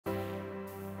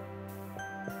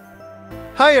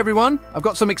Hey everyone, I've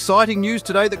got some exciting news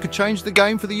today that could change the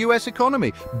game for the US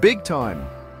economy. Big time.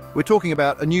 We're talking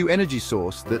about a new energy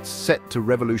source that's set to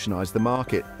revolutionize the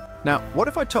market. Now, what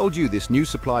if I told you this new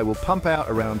supply will pump out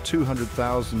around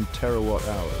 200,000 terawatt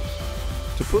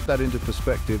hours? To put that into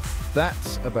perspective,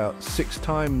 that's about 6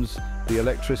 times the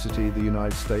electricity the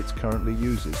United States currently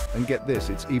uses. And get this,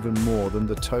 it's even more than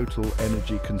the total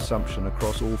energy consumption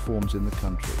across all forms in the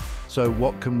country. So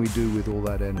what can we do with all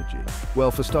that energy?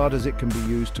 Well, for starters, it can be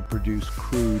used to produce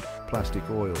crude plastic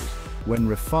oils. When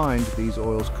refined, these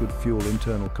oils could fuel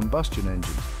internal combustion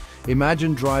engines.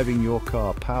 Imagine driving your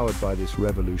car powered by this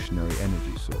revolutionary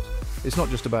energy source. It's not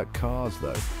just about cars,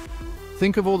 though.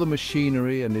 Think of all the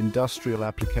machinery and industrial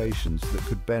applications that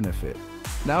could benefit.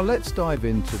 Now let's dive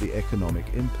into the economic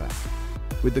impact.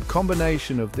 With the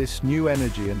combination of this new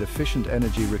energy and efficient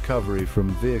energy recovery from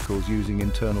vehicles using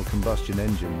internal combustion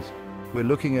engines, we're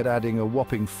looking at adding a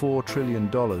whopping $4 trillion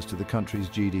to the country's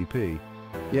GDP.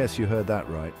 Yes, you heard that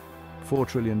right. $4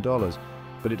 trillion.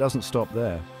 But it doesn't stop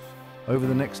there. Over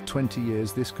the next 20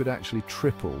 years, this could actually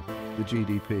triple the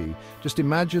GDP. Just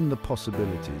imagine the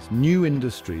possibilities. New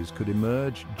industries could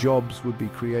emerge, jobs would be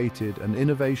created, and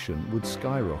innovation would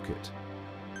skyrocket.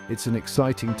 It's an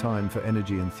exciting time for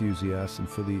energy enthusiasts and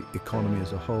for the economy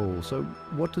as a whole. So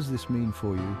what does this mean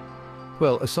for you?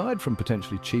 Well, aside from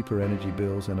potentially cheaper energy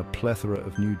bills and a plethora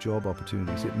of new job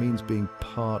opportunities, it means being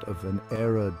part of an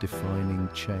era-defining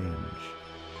change.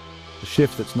 A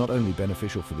shift that's not only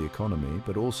beneficial for the economy,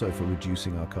 but also for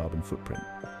reducing our carbon footprint.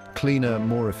 Cleaner,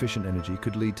 more efficient energy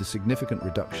could lead to significant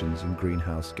reductions in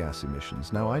greenhouse gas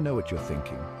emissions. Now, I know what you're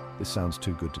thinking. This sounds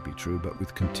too good to be true, but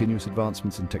with continuous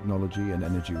advancements in technology and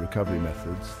energy recovery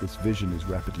methods, this vision is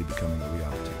rapidly becoming a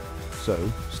reality. So,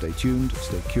 stay tuned,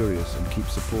 stay curious, and keep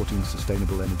supporting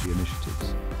sustainable energy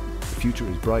initiatives. The future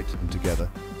is bright, and together,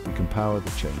 we can power the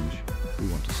change we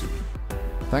want to see.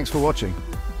 Thanks for watching.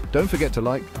 Don't forget to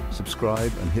like,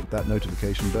 subscribe, and hit that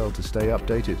notification bell to stay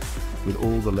updated with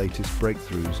all the latest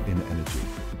breakthroughs in energy.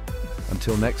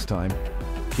 Until next time,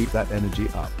 keep that energy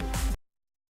up.